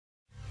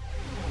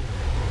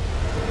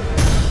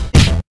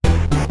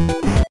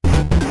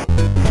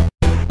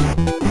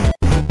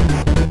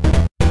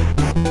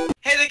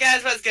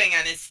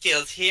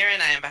Skiddles here,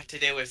 and I am back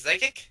today with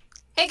Zykic.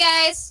 Hey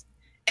guys!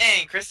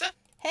 And Christa.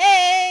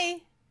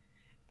 Hey!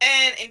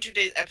 And in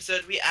today's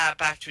episode, we are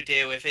back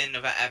today with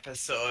another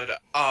episode of...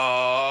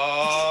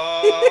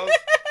 I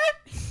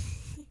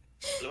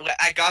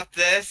got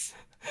this.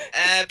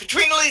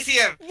 Between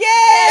Elysium!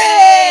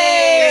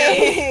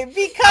 Yay!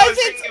 Because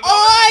it's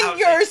on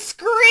your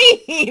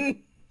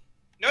screen!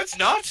 No, it's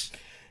not.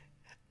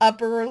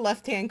 Upper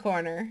left-hand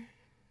corner.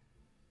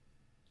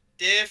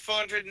 Day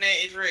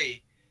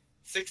 483.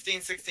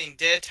 1616,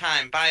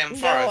 daytime, Am No,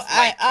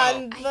 RSDAngelOnFIre.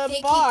 on the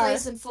bar. He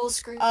plays in full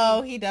screen.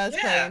 Oh, he does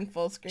play in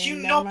full screen. Do you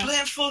Never not mind. play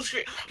in full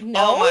screen?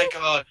 No? Oh my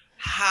god.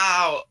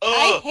 How?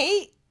 I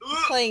hate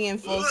playing in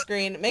full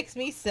screen. It makes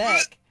me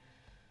sick.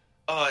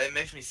 Oh, it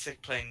makes me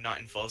sick playing not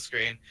in full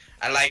screen.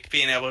 I like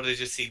being able to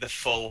just see the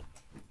full.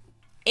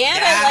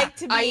 And I like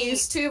to be... I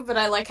used to, but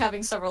I like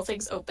having several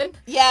things open.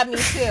 Yeah, me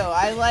too.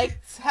 I like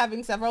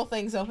having several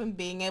things open,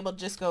 being able to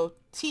just go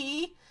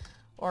T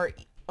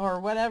or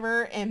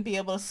whatever, and be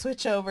able to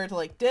switch over to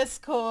like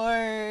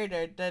Discord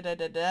or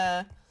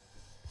da-da-da-da.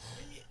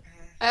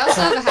 I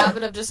also have a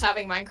habit of just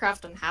having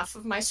Minecraft on half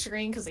of my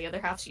screen because the other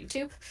half's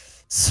YouTube.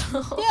 So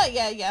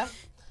Yeah.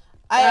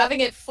 having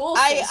it full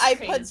screen I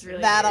put is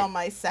really that weird. on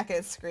my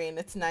second screen.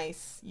 It's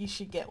nice. You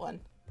should get one.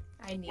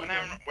 I need When one.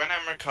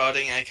 I'm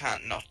recording, I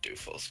can't not do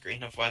full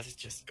screen, otherwise it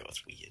just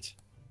goes weird.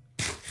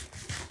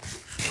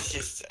 It's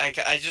just I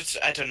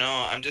don't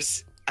know.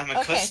 I'm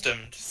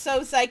accustomed. So,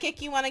 Zykic,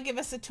 you want to give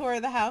us a tour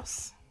of the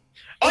house?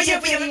 Oh It's yeah,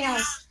 a we have a pretty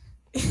house.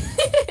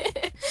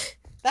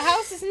 The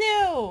house is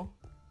new!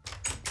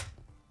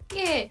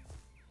 Yeah.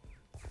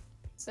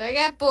 So I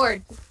got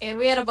bored, and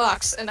we had a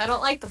box, and I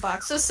don't like the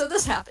boxes, so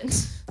this happened.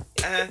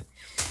 And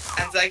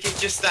Zykic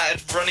just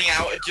started running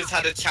out. It just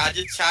had a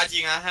charger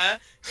charging at her.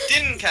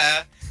 Didn't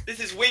care. This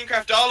is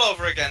Wingcraft all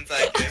over again,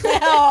 Zykic.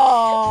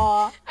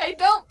 Aww. I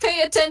don't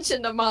pay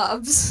attention to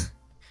mobs.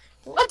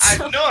 What's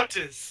I've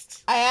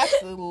noticed. I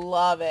absolutely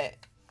love it.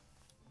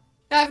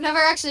 I've never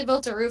actually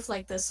built a roof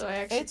like this, so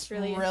It's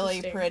really really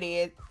interesting.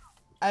 pretty.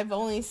 I've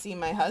only seen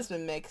my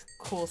husband make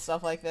cool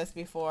stuff like this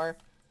before.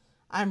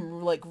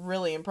 I'm, like,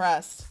 really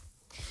impressed.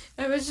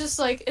 I was just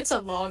like, it's a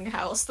long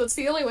house. That's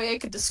the only way I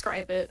could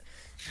describe it.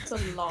 It's a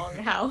long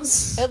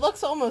house. It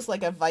looks almost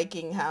like a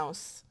Viking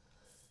house.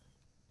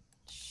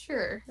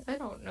 Sure. I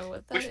don't know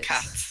what that is. With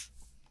cats.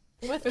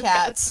 With With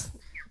cats.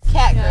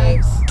 Cat Yeah.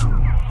 graves.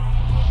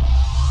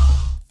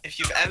 If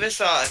you've ever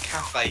saw a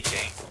cat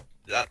Viking,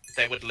 that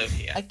they would live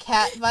here. A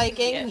cat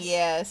Viking? Yes.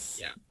 Yes.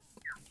 Yeah.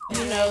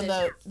 You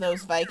know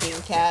those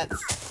Viking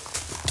cats.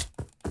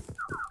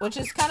 Which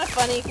is kind of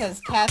funny because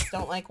cats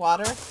don't like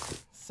water.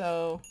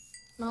 So...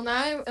 Well, now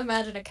I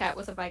imagine a cat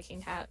with a Viking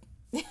hat.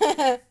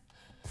 Meow,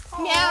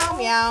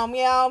 meow,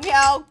 meow,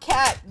 meow,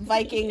 cat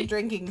Viking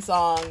drinking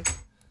song.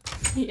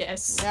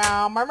 Yes.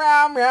 Meow,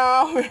 meow,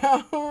 meow,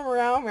 meow, meow,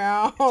 meow,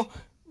 meow.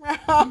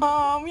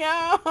 Meow,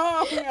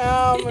 meow,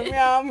 meow,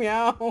 meow,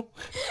 meow.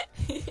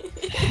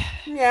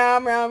 Meow,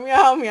 meow,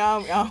 meow, meow,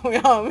 meow,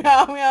 meow,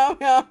 meow, meow,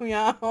 meow,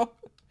 meow.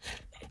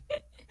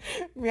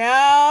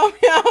 Meow,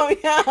 meow,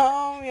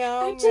 meow,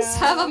 meow. I just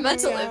have a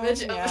mental meow,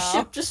 image of meow. a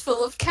ship just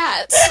full of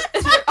cats,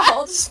 and they're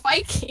all just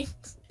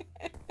Vikings.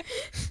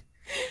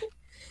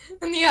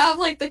 And you have,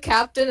 like, the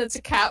captain, it's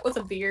a cat with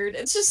a beard.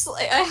 It's just,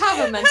 like, I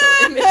have a mental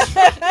image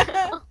right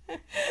now.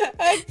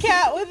 A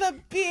cat with a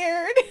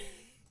beard.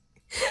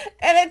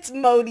 And it's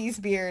Modi's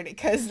beard,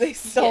 because they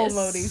stole Yes.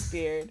 Modi's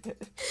beard.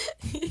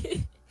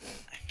 I'm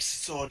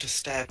so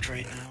disturbed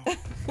right now.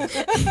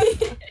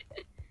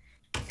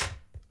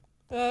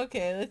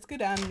 Okay, let's go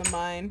down the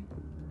mine.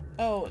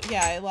 Oh,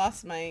 yeah, I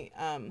lost my,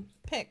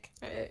 pick.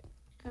 Alright,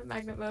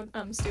 magnet mode,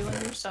 I'm stealing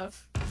your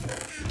stuff.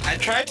 I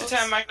tried to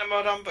turn Magna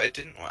mode on, but it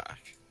didn't work.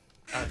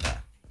 Oh,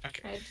 there.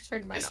 Okay. I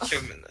turned mine There's off. 2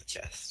 in the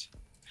chest.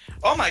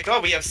 Oh my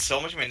god, we have so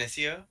much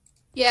municio.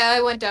 Yeah,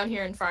 I went down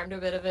here and farmed a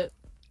bit of it.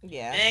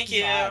 Yeah. Thank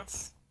you.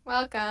 lots.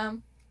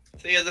 Welcome.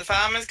 So yeah, the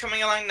farm is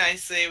coming along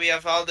nicely. We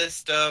have all this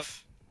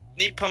stuff.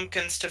 Need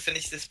pumpkins to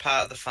finish this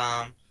part of the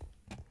farm.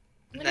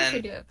 What Then if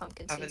we do a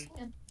pumpkin haven't-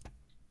 season?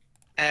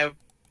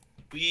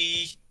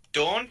 We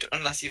don't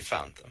unless you've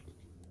found them.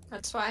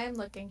 That's why I'm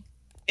looking.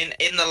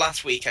 In the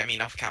last week, I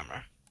mean off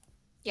camera.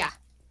 Yeah.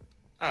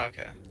 Oh,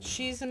 okay.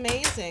 She's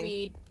amazing.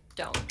 We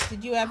don't.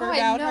 Did you ever I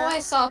doubt know her? I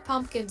saw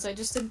pumpkins, I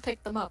just didn't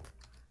pick them up.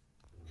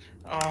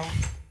 Oh,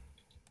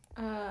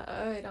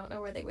 I don't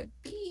know where they would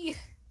be.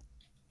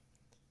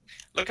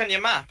 look on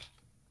your map.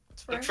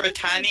 That's where Look I'm for a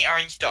looking. tiny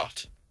orange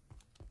dot.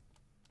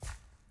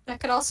 That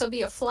could also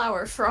be a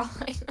flower for all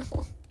I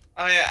know.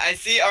 Oh yeah, I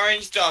see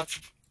orange dots.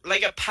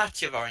 Like a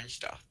patch of orange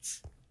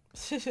dots.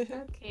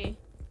 Okay.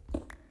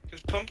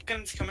 Because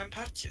pumpkins come in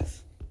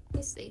patches.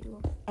 Yes, they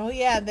do. Oh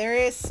yeah, there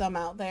is some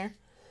out there.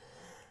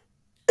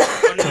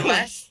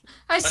 Unless...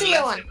 I see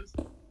unless one. it was-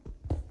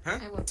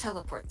 I will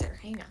teleport there.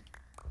 Hang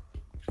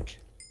on.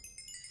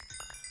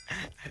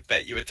 I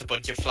bet you it's a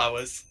bunch of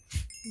flowers.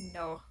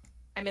 No.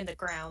 I'm in the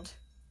ground.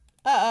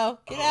 Uh-oh.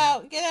 Get Oh.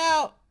 out. Get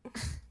out.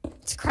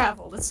 It's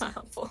gravel. That's not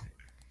helpful.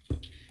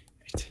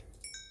 Right.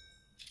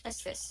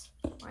 What's this?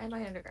 Why am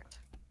I underground?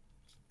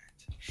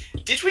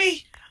 Did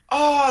we?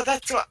 Oh,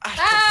 that's what.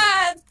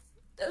 Ah!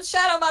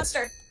 Shadow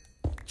monster!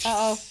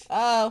 Uh-oh.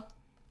 Uh-oh.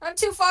 I'm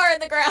too far in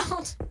the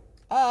ground.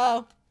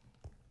 Uh-oh.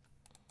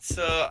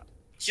 So,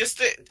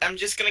 I'm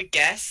just gonna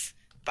guess,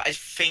 but I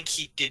think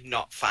he did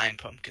not find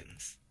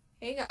pumpkins.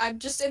 Hang on, I'm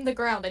just in the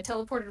ground. I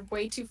teleported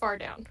way too far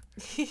down.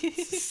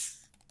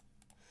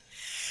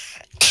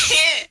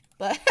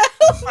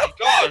 Oh my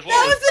god, what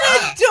was that was an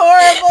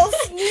adorable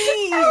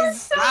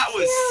sneeze! That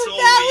was so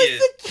That weird.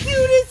 was the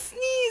cutest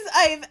sneeze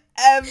I've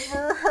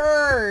ever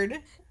heard.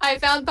 I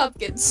found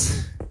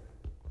pumpkins.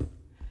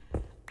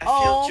 I feel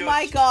Oh judged.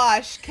 my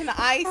gosh, can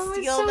I Oh, it's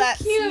steal so that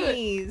cute.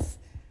 sneeze?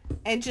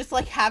 And just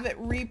like have it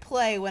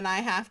replay when I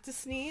have to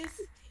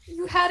sneeze?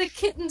 You had a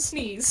kitten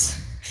sneeze.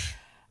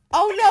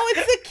 Oh no,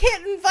 it's the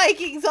kitten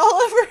Vikings all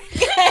over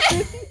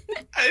again!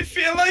 I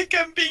feel like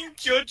I'm being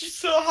judged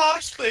so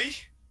harshly.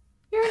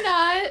 You're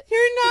not.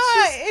 You're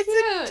not! just It's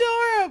cute.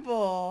 I'm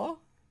adorable!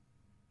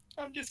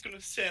 just gonna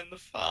stay on the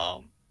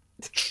farm.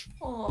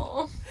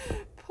 Aw.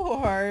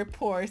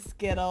 Poor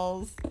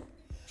Skiddles.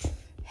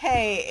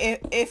 Hey,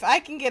 if I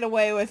can get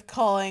away with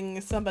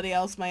calling somebody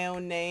else my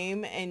own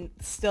name and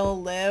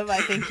still live, I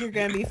think you're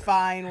gonna be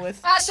fine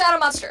with... Ah, shadow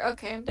monster.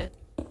 Okay, I'm dead.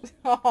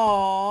 Aww.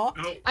 Oh.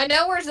 I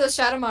know where the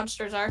shadow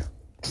monsters are.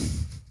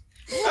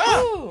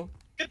 Ah, Ooh.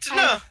 good to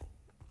know.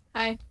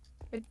 Hi.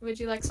 Would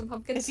you like some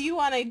pumpkins? If you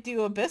want to do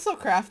Abyssal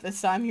Craft this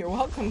time, you're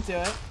welcome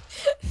to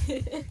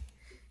it.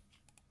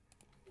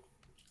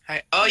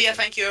 Hi. Oh yeah,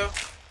 thank you.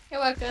 You're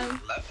welcome.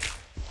 Love it.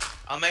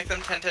 I'll make them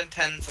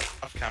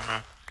 10-10-10s off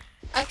camera.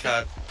 Okay.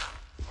 God.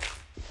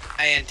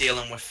 I ain't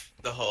dealing with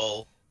the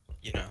whole,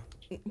 you know.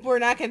 We're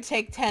not going to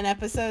take 10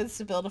 episodes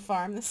to build a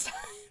farm this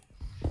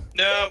time.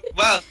 No,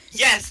 well,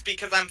 yes,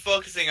 because I'm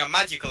focusing on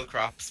magical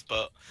crops,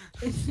 but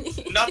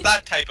not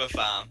that type of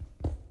farm.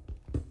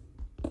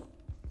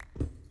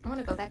 I want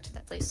to go back to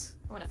that place.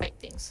 I want to fight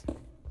things.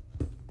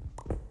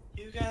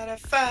 You gotta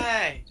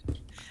fight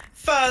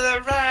for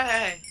the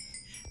right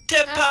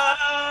to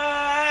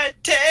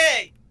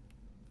party.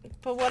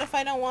 But what if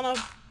I don't want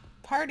to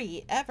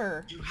party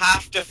ever? You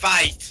have to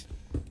fight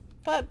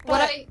But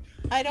What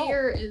I don't.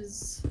 hear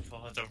is...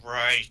 for the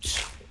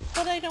right.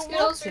 But I don't want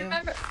Skittles, to.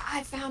 remember?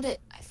 I found it.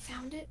 I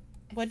found it.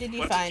 What did you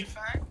What find? did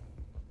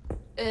you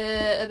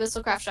find?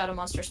 Abyssal Craft Shadow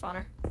Monster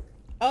Spawner.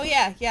 Oh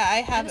yeah,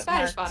 I have And a it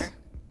spider marked. spawner.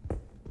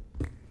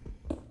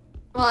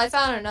 Well, I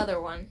found another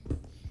one.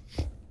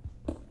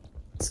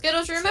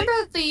 Skittles, remember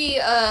the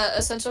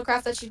essential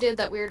craft that you did,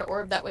 that weird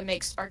orb that would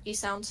make sparky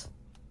sounds?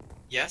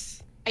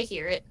 Yes. I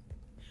hear it.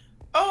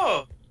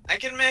 Oh, I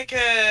can make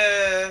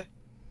a.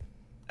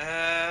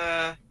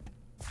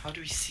 How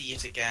do we see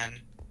it again?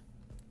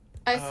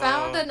 I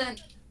found an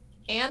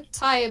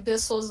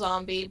anti-abyssal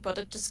zombie, but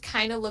it just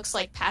kind of looks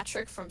like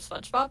Patrick from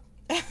SpongeBob.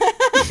 Nah,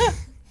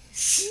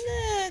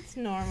 it's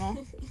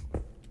normal.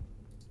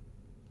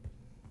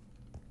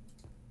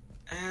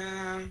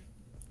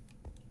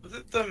 Was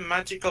it the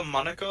magical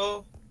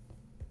monocle?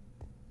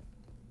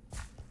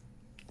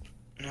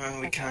 No,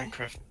 we can't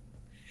craft.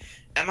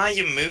 Am I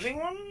you moving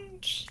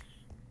ones?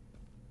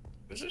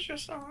 Was it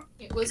just that?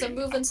 It was a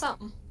moving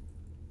something.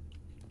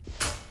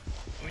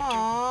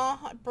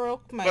 Aw, I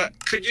broke my... But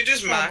could you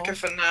just mark shovel. it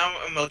for now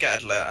and we'll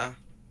get it later?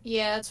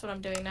 Yeah, that's what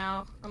I'm doing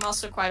now. I'm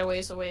also quite a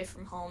ways away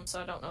from home,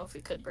 so I don't know if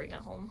we could bring it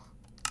home.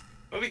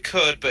 Well, we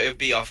could, but it would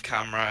be off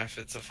camera if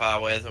it's a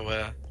far ways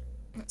away.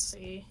 Let's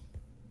see.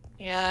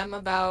 Yeah, I'm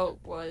about,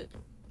 what?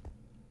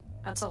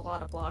 That's a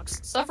lot of blocks.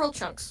 Several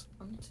chunks.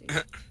 1, 2.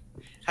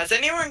 Has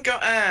anyone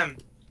got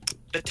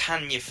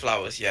Britannia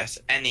flowers yet?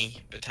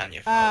 Any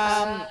Britannia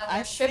flowers? I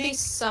There should be think-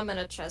 some in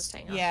a chest,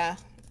 hang on. Yeah.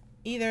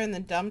 Either in the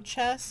dump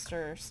chest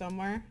or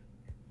somewhere.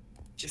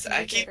 Just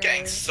I keep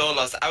getting so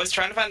lost. I was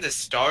trying to find this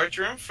storage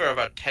room for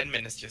about 10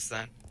 minutes just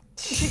then.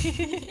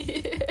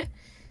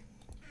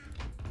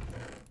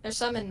 There's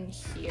some in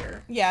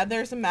here. Yeah,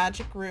 there's a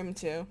magic room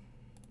too.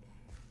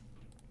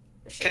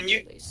 There should Can be you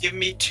at least. give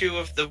me 2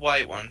 of the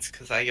white ones?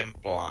 Because I am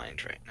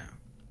blind right now.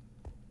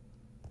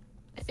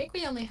 I think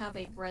we only have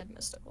a red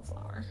mystical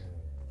flower.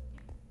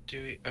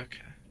 Do we?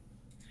 Okay.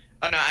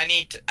 Oh no,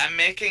 I'm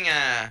making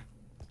a...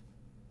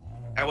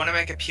 I want to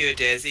make a pure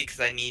daisy because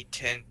I need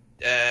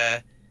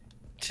to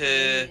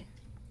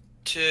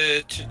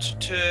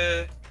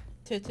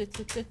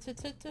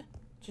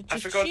I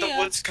forgot the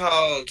wood's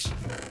called.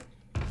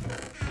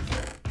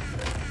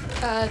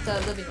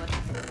 The living one.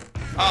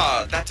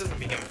 Oh, that doesn't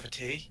begin with a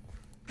T.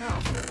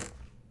 Oh.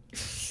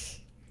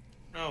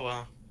 Oh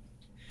well.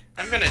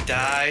 I'm gonna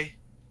die.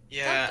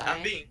 Yeah,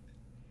 Don't die.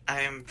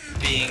 I am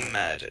being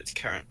murdered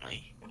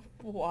currently.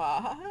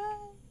 Why?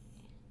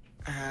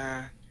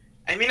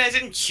 I mean I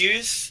didn't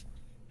choose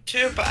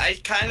to, but I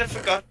kind of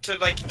forgot to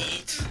like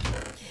eat.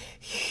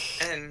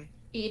 And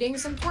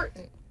Eating's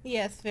important.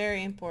 Yes,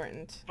 very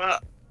important. well,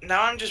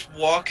 now I'm just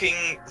walking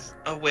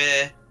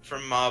away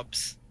from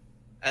mobs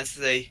as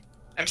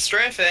I'm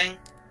strafing,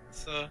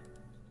 so...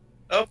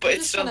 Oh, but I'm it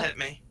just still gonna- hit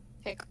me.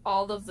 Pick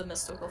all of the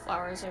mystical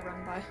flowers I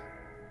run by.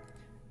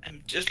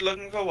 I'm just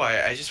looking for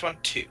white. I just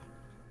want 2.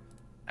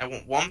 I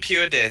want 1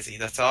 pure daisy.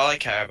 That's all I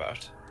care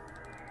about.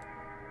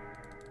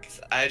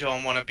 because I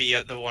don't want to be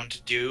the one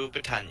to do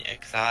Britannia,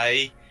 because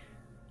I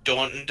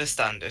don't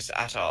understand it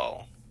at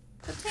all.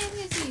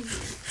 Britannia's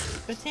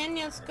easy.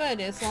 Britannia's good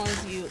as long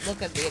as you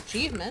look at the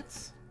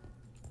achievements.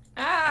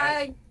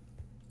 Ah,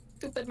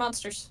 stupid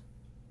monsters.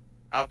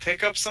 I'll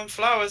pick up some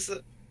flowers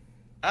that...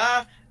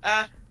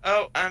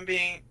 oh, I'm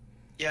being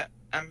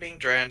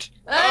drained.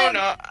 Oh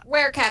no,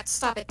 Werecat,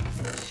 stop it.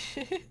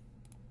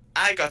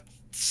 I got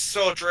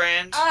so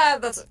drained.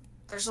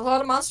 There's a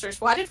lot of monsters.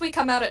 Why did we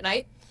come out at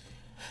night?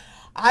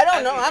 I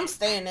don't know. I'm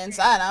staying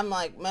inside. I'm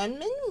like, I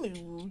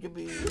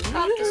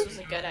thought this was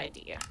a good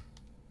idea.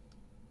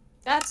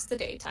 That's the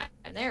daytime.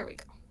 And there we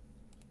go.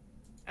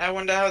 I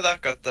wonder how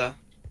that got there.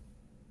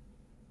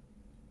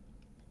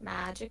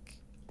 Magic.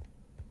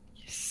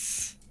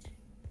 Yes.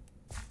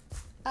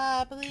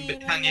 I believe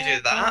in Can you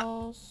do that?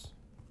 miracles.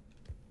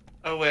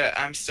 Oh wait,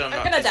 I'm still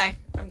not. I'm gonna die.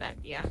 I'm dead.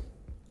 Yeah.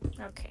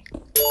 Okay.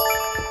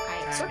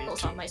 I have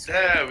circles on my screen.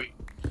 There we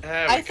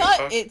I go, thought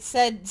folks. it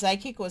said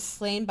Zykic was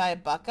slain by a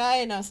Buckeye,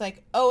 and I was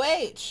like,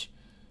 OH!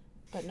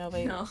 But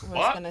nobody was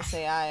What? gonna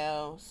say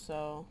IO,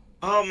 so...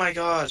 Oh my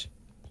god.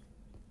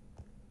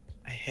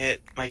 I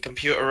hit my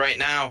computer right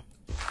now.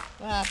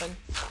 What happened?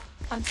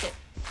 Punch it.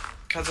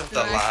 Because of the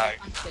Don't lag.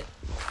 punch it.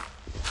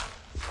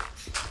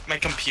 My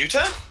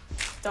computer?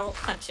 Don't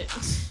punch it.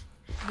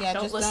 Yeah,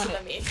 Don't just listen don't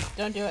to me.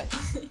 Don't do it.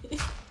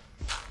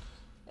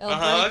 It'll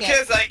break Okay,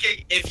 it.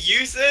 Psychic, if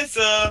you say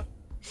so.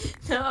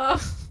 No.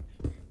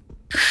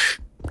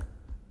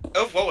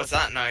 Oh, what was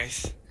that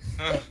noise?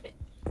 Oh.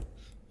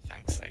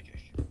 Thanks,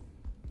 Psychic.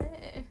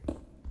 Eh.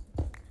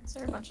 Is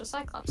there a bunch of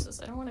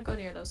cyclopses? I don't want to go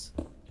near those.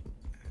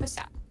 What's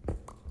that?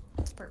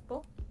 It's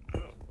purple.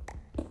 That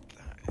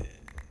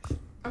is...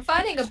 I'm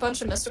finding a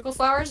bunch of mystical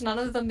flowers, none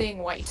of them being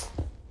white.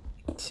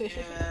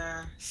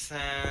 Yeah,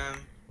 Sam.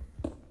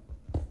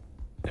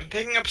 I'm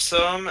picking up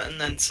some, and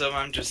then some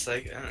I'm just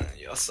like,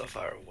 you're so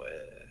far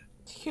away.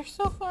 You're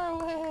so far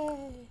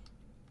away.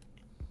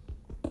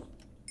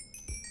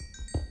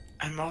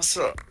 I'm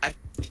also,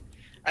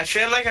 I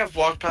feel like I've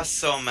walked past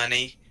so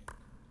many,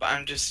 but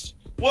I'm just,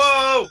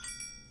 whoa!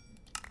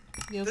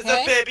 You There's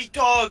okay? a baby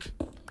dog!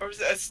 Or is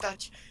it a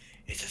statue?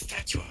 It's a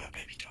statue of a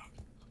baby dog.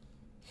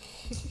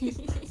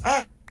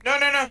 No,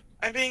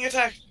 I'm being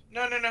attacked.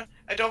 No,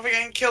 I don't think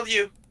I can kill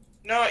you.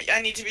 No,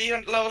 I need to be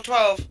on level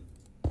 12.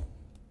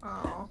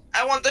 Oh.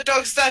 I want the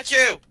dog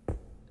statue!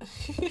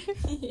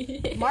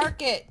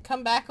 Mark it.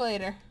 Come back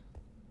later.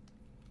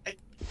 Wait,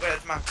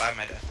 it's marked by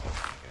my death.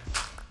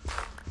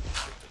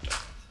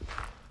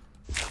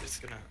 I'm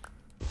just gonna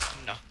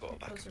not go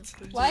back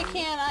inside. Why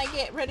can't I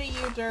get rid of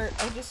you, Dirt?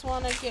 I just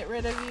want to get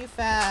rid of you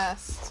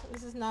fast.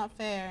 This is not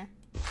fair.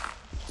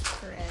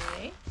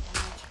 Hooray.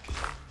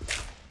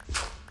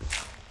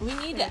 We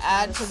need to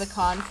add to the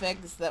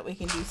configs that we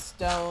can do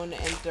stone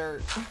and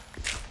dirt.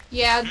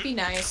 Yeah, it'd be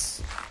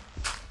nice.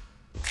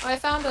 Oh, I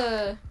found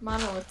a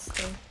monolith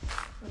thing.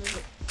 What is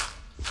it?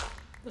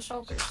 The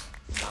shulkers.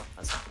 No,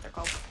 that's not what they're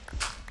called.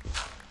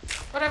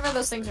 Whatever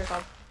those things are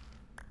called.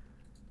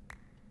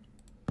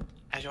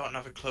 I don't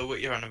have a clue what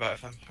you're on about,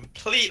 if I'm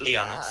completely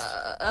honest.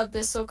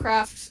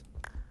 Abyssalcraft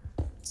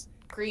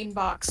green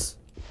box.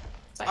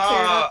 Is that clear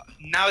enough?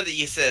 Now that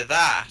you say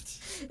that.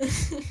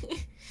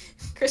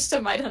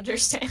 Christa might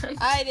understand.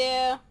 I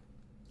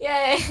do.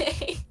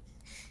 Yay!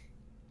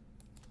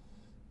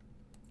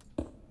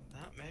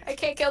 That makes I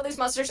can't kill these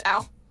monsters.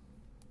 Ow.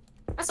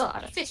 That's a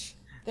lot of fish.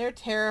 They're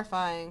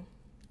terrifying.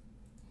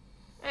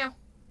 Ow.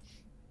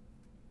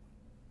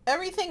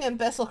 Everything in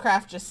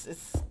Besselcraft just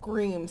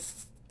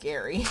screams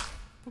scary.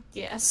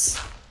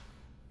 Yes.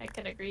 I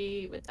can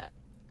agree with that.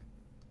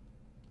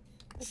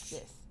 What's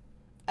this?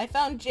 I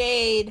found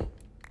Jade.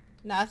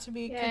 Not to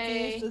be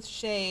Yay. confused with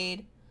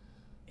Shade.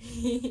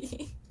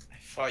 I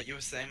thought you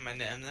were saying my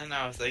name, then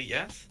I was like,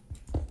 yes.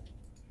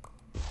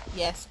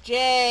 Yes,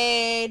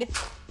 Jade.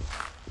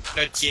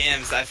 No,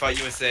 James, I thought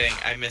you were saying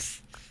I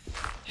miss.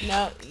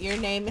 No, your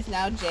name is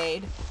now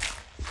Jade.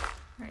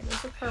 Alright,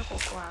 those are purple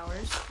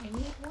flowers. I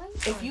need one.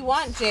 If you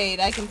want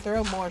Jade, I can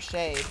throw more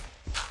shade.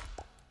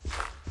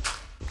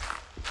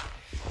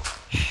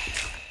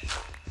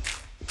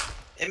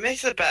 It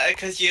makes it better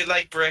because you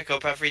like break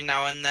up every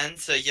now and then,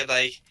 so you're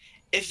like,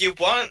 if you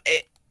want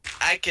it,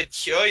 I could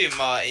show you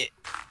more.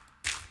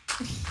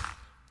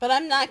 But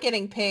I'm not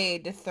getting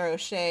paid to throw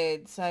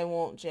shade, so I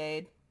won't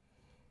Jade.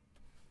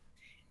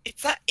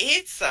 It's that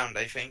aid sound,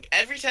 I think.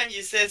 Every time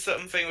you say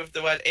something with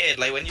the word aid,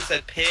 like when you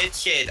said paid,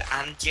 shade,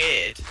 and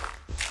jade,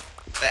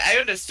 like, I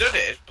understood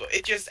it, but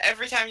it just,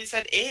 every time you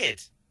said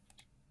aid.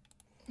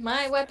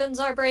 My weapons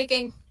are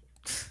breaking.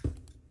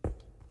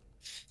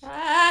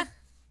 Ah!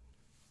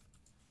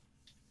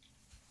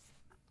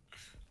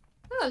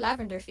 Oh,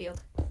 lavender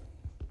field.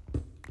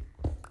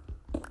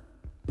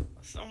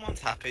 Someone's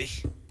happy.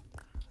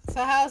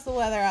 So how's the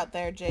weather out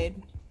there, Jade?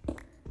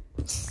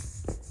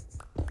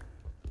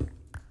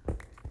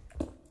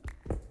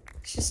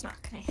 She's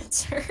not gonna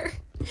answer.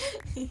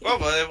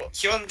 Well,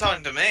 she wasn't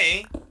talking to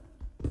me.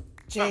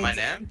 It's not my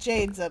name.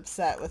 Jade's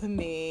upset with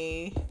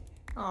me.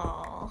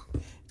 Aww.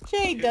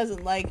 Jade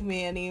doesn't like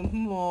me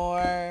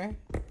anymore.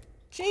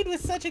 Jade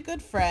was such a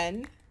good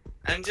friend.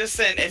 I'm just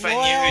saying, if I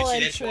Loyal knew who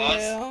and Jade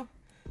was,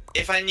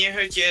 if I knew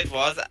who Jade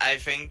was, I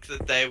think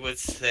that they would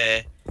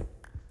say,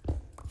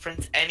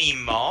 "Friends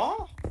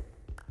anymore?"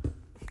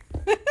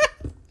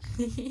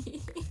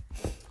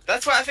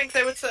 That's what I think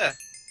they would say.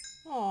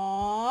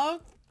 Aww,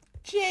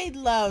 Jade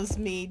loves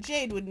me.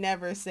 Jade would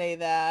never say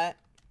that.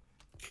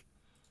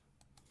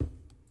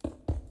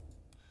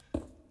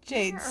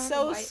 Jade's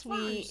so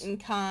sweet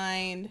and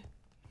kind.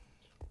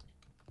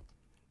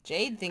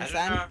 Jade thinks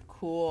I'm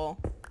cool.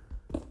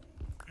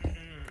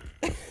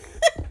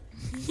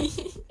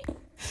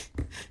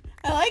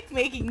 I like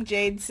making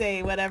Jade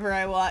say whatever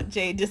I want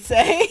Jade to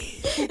say.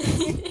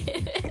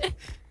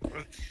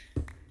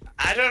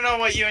 I don't know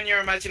what you and your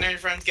imaginary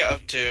friends get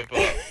up to,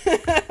 but...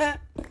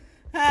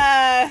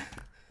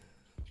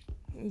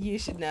 you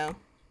should know.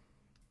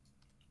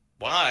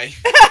 Why?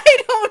 I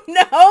don't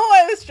know.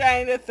 I was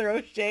trying to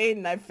throw shade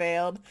and I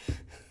failed.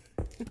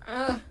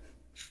 Why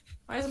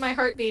is my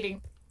heart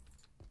beating?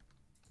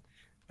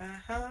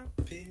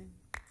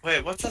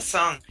 Wait, what's that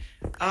song?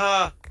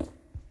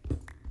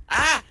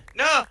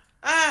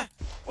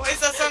 What is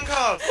that song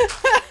called?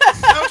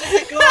 How does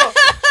it go?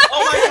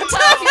 Oh my god!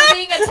 Tom, you're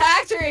being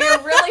attacked or you're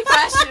really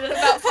passionate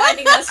about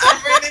finding us.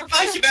 I'm really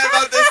passionate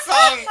about this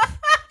song!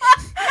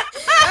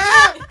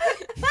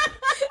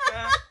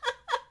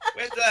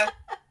 With the,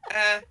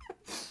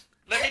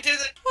 let me do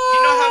the,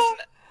 you know how,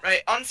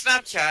 right, on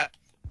Snapchat,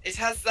 it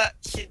has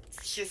that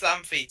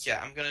Shazam feature.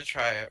 I'm gonna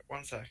try it.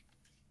 One sec.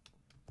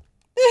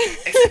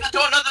 Except I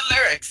don't know the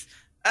lyrics.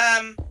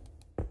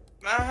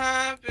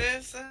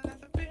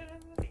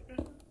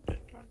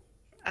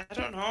 I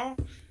don't know.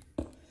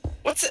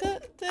 What's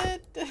it?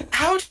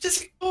 How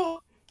does it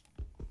go?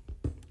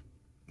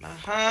 My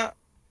heart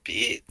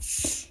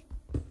beats.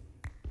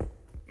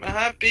 My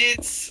heart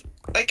beats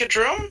like a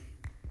drum.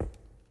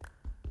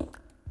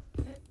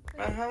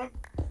 My heart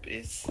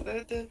beats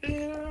like the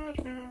beat of a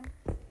drum.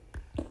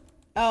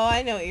 Oh,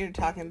 I know what you're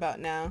talking about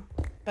now,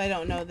 but I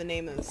don't know the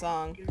name of the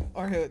song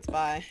or who it's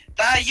by.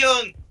 That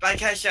Young by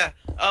Kesha.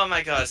 Oh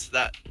my god,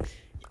 that.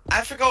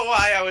 I forgot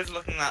why I was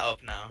looking that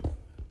up now.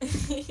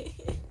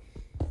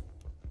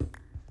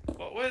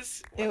 What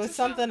was? It was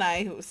something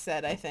I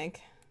said, I think.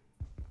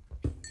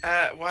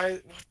 Why?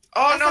 What?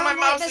 Oh no, my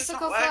mouse is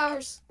not working.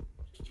 Flowers.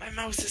 My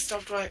mouse has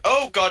stopped working.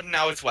 Oh god,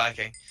 now it's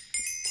working.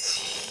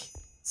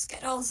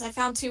 Skiddles, I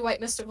found 2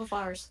 white mystical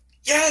flowers.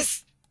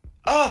 Yes.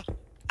 Oh,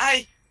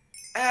 I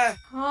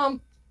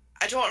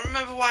don't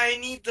remember why I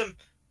need them.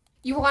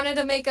 You wanted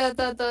to make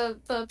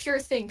the pure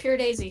thing, pure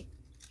daisy.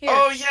 Here,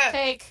 oh yeah.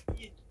 Take.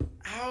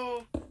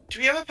 How? Do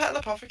we have a petal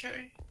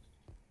apothecary?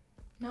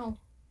 No.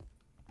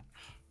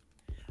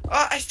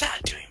 Oh, I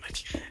started doing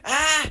much.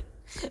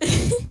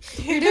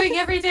 You're doing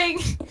everything.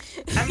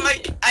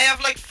 I have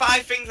like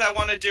 5 things I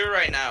want to do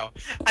right now.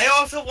 I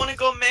also want to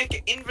go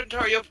make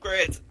inventory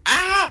upgrades.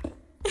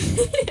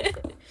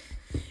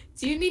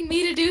 Do you need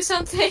me to do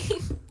something?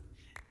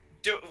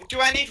 Do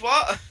I need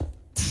what?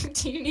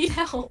 Do you need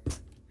help?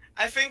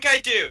 I think I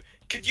do.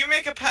 Could you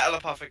make a petal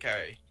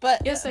apothecary?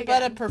 But yes, I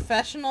but can. a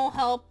professional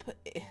help,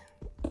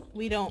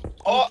 we don't.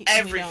 Or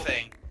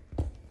everything.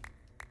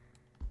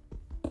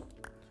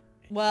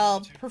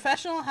 Well,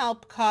 professional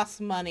help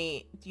costs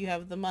money. Do you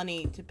have the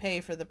money to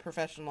pay for the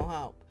professional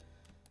help?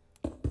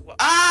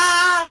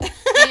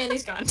 And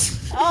he's gone.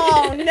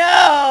 Oh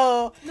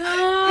no!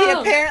 No! He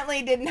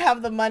apparently didn't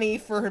have the money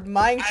for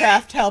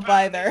Minecraft help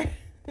either.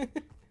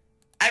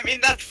 I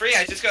mean, that's free.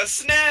 I just got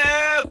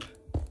snap!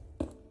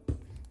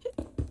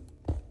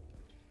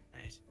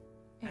 Nice.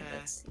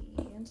 Let's see.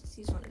 Let's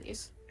use one of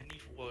these. I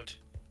need wood.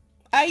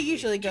 I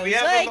usually go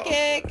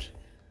Zykic.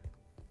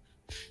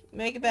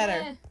 Make it better.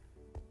 Yeah.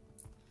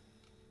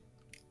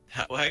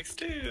 That works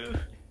too.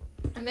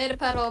 I made a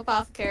petal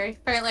apothecary.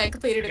 Apparently I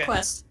completed a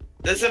quest.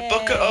 There's a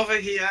bucket over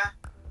here.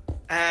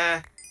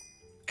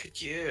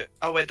 Could you...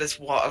 Oh wait, there's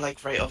water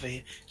like right over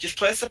here. Just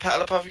place the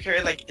petal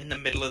apothecary like in the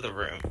middle of the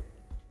room.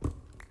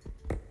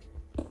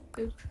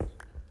 Boop.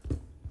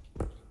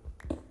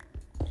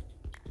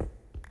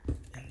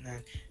 And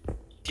then...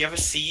 Do you have a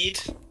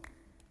seed?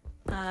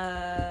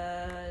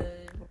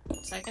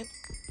 Second.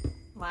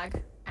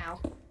 Lag. Ow.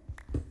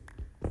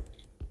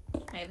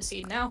 I have a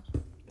seed now.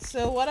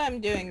 So what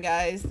I'm doing,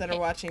 guys, that are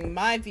watching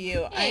my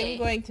view, Hey. I'm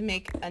going to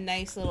make a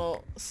nice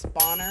little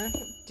spawner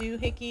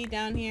doohickey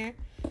down here.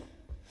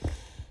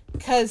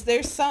 Because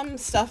there's some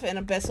stuff in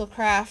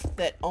Abyssalcraft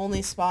that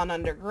only spawn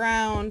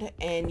underground,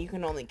 and you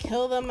can only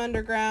kill them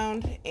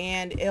underground,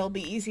 and it'll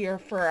be easier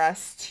for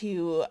us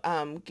to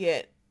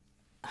get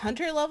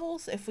hunter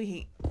levels if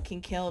we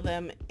can kill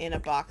them in a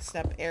boxed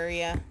up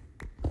area.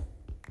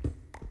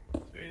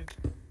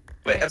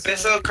 Wait, Okay,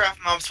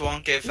 Abyssalcraft mobs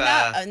won't give,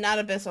 Not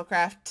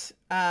Abyssalcraft.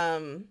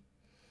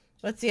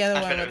 What's the other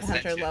I one thought it with was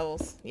hunter Zykic.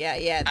 levels?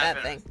 Yeah,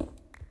 that thing.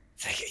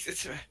 Zykic,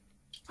 this way.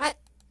 What?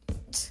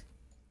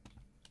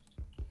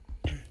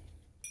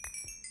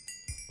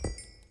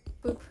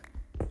 Boop.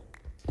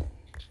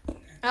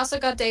 I also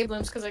got day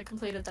blooms because I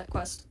completed that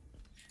quest.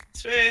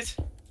 Sweet.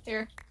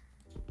 Here.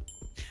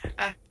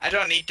 I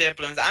don't need day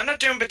blooms. I'm not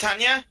doing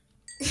Britannia.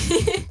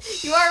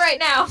 You are right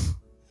now.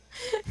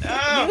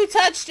 No. You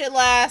touched it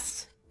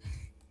last.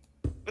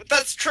 But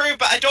that's true,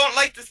 but I don't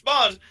like this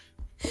mod.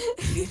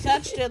 You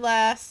touched it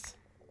last.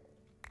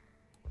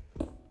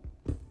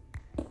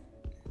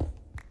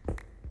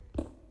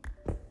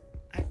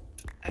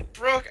 I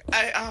broke.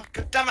 Oh,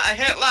 god damn it! I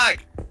hit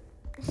lag.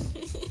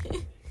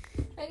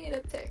 I need a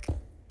pick.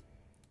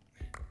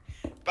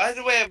 By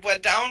the way, we're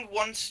down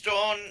 1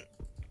 stone,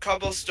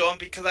 cobblestone,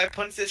 because I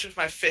punched this with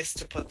my fist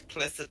to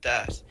place the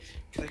dirt.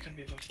 Because I couldn't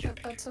be able to get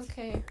That's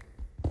okay.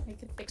 I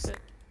can fix it.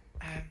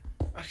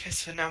 Okay,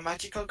 so now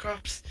magical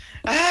crops.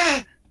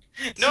 Ah!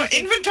 No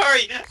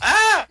inventory!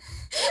 Ah!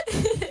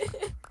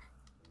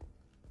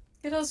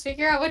 Skiddles,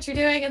 figure out what you're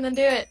doing and then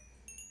do it.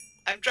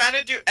 I'm trying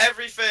to do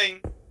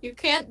everything. You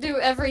can't do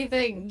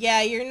everything.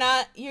 Yeah, you're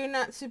not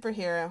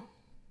superhero.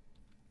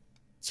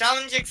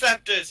 Challenge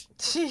accepted.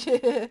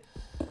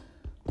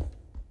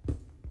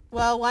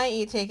 Well, why don't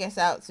you take us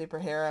out,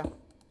 superhero?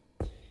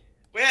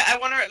 Wait, I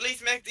want to at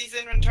least make these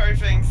inventory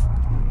things.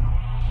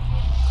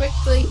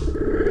 Quickly.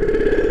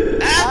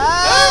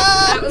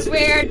 Ah! That was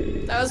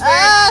weird. That was weird.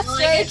 Ah, I don't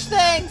like strange it.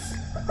 things!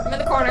 I'm in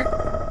the corner.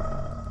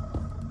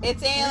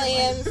 It's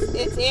aliens.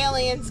 It's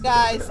aliens,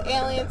 guys.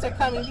 Aliens are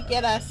coming to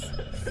get us.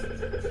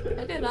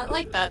 I did not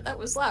like that. That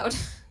was loud.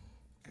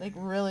 Like,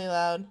 really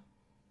loud.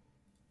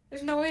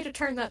 There's no way to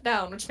turn that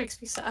down, which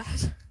makes me sad.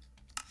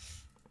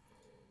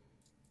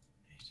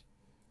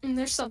 And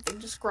there's something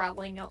just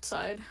growling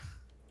outside.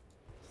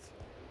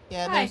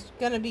 Yeah, Hi. there's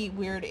gonna be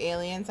weird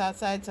aliens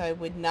outside, so I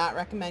would not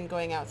recommend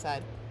going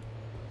outside.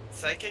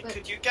 Zykic,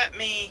 could you get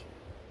me,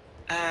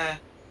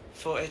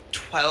 for a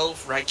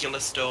 12 regular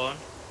stone?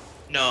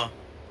 No.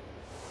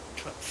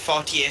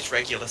 48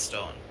 regular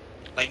stone.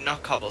 Like,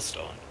 not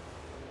cobblestone.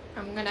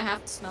 I'm gonna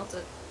have to smelt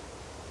it.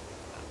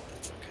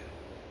 That's okay.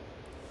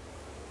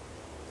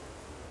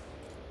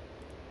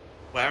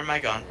 Where am I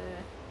gone?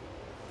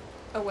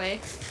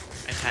 Away.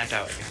 I timed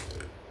out again.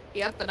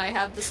 Yep, and I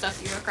have the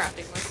stuff you were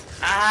crafting with.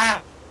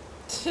 Ah!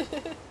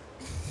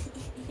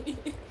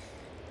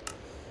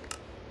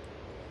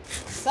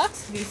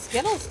 Sucks to be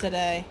Skittles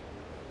today.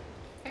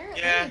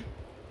 Apparently. Yeah.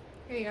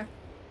 Here you go.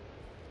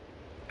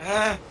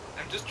 I'm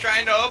just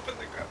trying to open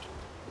the craft.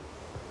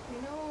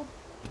 You know.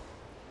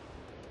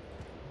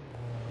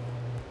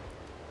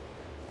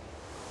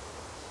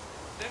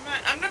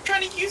 I'm not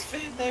trying to use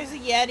Finn. There's a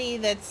Yeti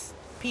that's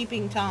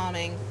peeping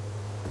Tomming.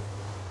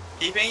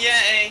 Peeping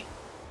Yeti.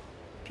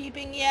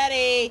 Peeping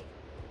Yeti!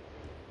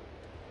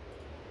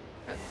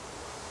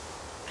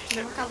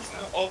 No more I'm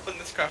cobblestone. gonna open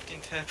this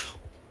crafting table.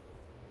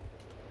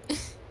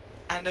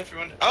 And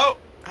everyone. Oh!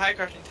 Hi,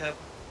 crafting table.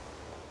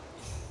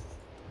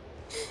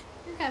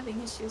 You're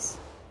having issues.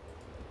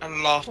 A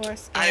lot. Poor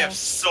I have Skittles.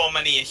 so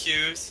many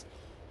issues.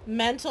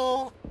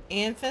 Mental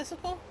and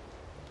physical?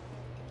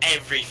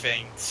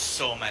 Everything.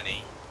 So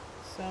many.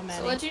 So many.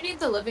 So what'd you need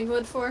the living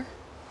wood for?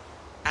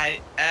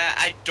 I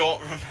don't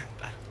remember.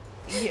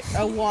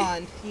 A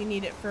wand. You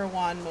need it for a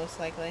wand, most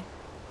likely.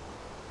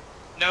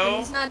 No. But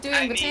he's not doing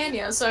I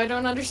Britannia, so I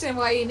don't understand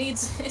why he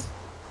needs it.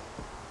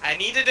 I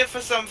needed it for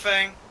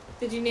something.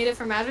 Did you need it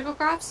for magical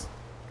crops?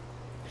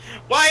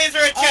 Why is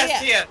there a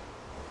chest yeah. here?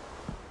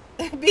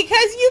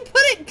 Because you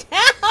put it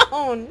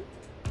down!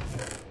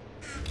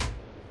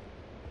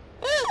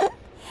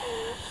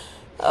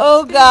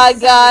 Oh god,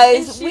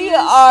 guys. We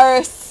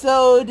are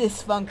so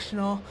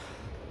dysfunctional.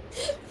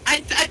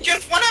 I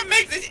just want to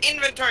make this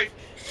inventory.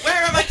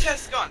 Where are my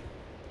chests gone?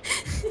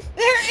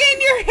 They're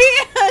in your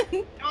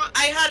hand! No,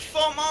 I had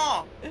 4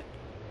 more.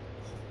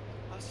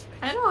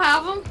 I don't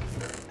have them.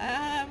 I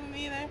don't have them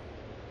either.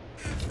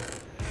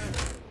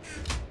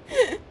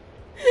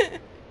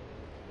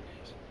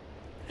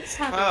 It's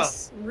having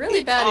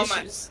really bad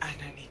issues.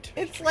 And I need to.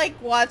 It's like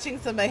watching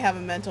somebody have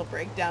a mental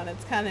breakdown.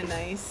 It's kind of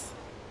nice.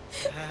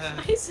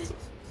 Why is it?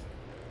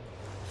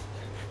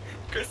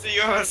 Christa,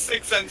 you have a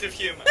sick sense of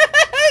humor.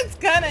 It's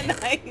kind of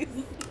nice.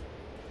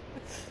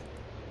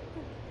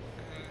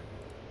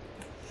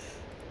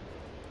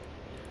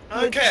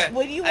 Okay.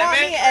 Would you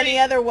want me any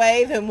other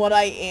way than what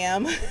I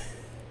am?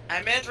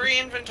 I made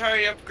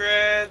inventory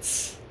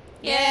upgrades.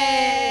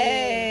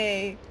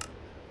 Yay!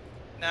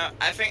 Now,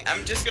 I think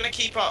I'm just going to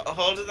keep a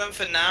hold of them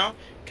for now,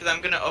 because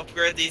I'm going to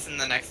upgrade these in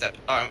the next step.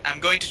 Or I'm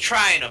going to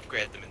try and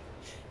upgrade them.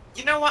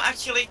 You know what,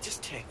 actually,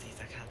 just take these.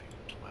 I can't be able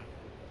to wear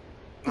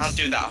them. I'll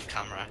do that off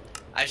camera.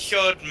 I've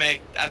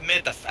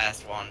made the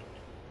first one.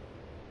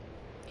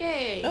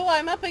 Yay. Oh,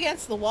 I'm up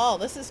against the wall.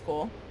 This is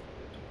cool.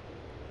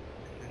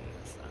 And then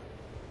there's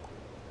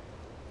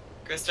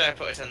that. Christa, I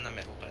put it in the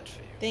middle bed for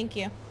you. Thank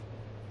you.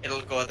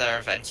 It'll go there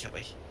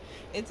eventually.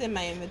 It's in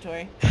my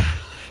inventory.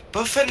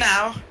 But for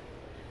now,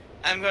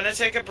 I'm gonna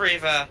take a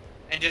breather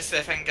and just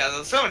say thank you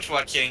guys so much for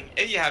watching.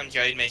 If you have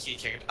enjoyed, make sure you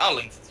check out all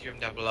links in the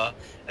description down below,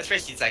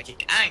 especially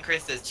Zykic and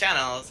Christa's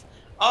channels.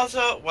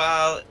 Also,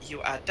 while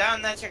you are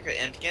down there, check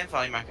out Game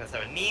follow Marcos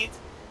our needs.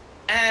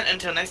 And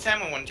until next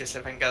time, I want to just say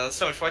thank you guys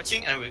so much for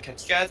watching, and we'll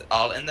catch you guys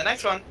all in the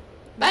next one.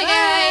 Bye,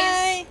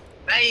 guys.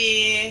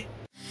 Bye!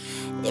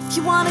 If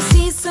you wanna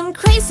see some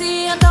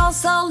crazy and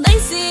also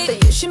lazy, then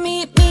you should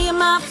meet me and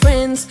my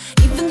friends.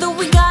 Even though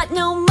we got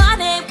no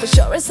money, we're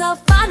sure as hell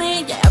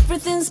funny. Yeah,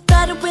 everything's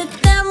better with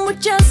them, we're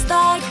just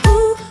like